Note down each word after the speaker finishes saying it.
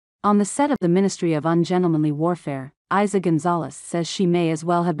On the set of The Ministry of Ungentlemanly Warfare, Eiza González says she may as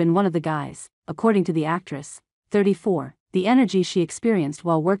well have been one of the guys. According to the actress, 34, the energy she experienced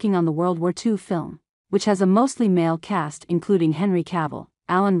while working on the World War II film, which has a mostly male cast including Henry Cavill,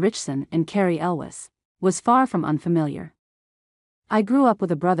 Alan Ritchson and Cary Elwes, was far from unfamiliar. I grew up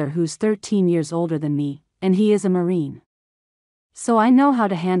with a brother who's 13 years older than me, and he is a Marine. So I know how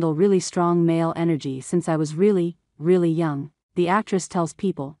to handle really strong male energy since I was really, really young, the actress tells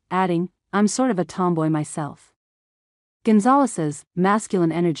People, adding, I'm sort of a tomboy myself. González's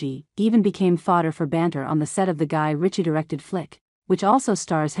masculine energy even became fodder for banter on the set of the Guy Ritchie-directed flick, which also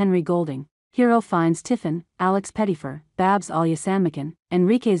stars Henry Golding, Hero Fiennes Tiffin, Alex Pettyfer, Babs Alya-Sammakin,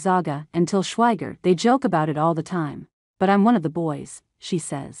 Enrique Zaga and Til Schweiger. They joke about it all the time. But I'm one of the boys, she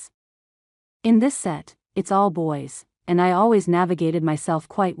says. In this set, it's all boys, and I always navigated myself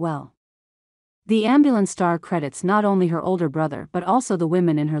quite well. The ambulance star credits not only her older brother but also the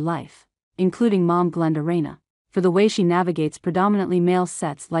women in her life, including mom Glenda Reyna, for the way she navigates predominantly male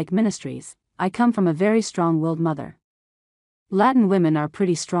sets like Ministries. I come from a very strong-willed mother. Latin women are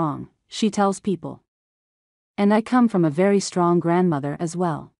pretty strong, she tells People. And I come from a very strong grandmother as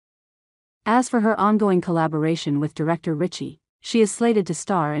well. As for her ongoing collaboration with director Ritchie, she is slated to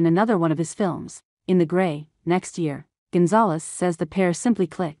star in another one of his films, In the Grey, next year. González says the pair simply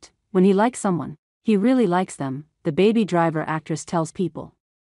clicked. When he likes someone, he really likes them, the Baby Driver actress tells People.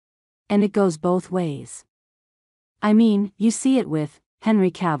 And it goes both ways. I mean, you see it with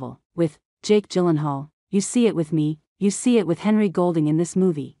Henry Cavill, with Jake Gyllenhaal, you see it with me, you see it with Henry Golding in this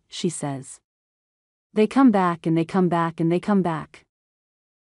movie, she says. They come back and they come back and they come back.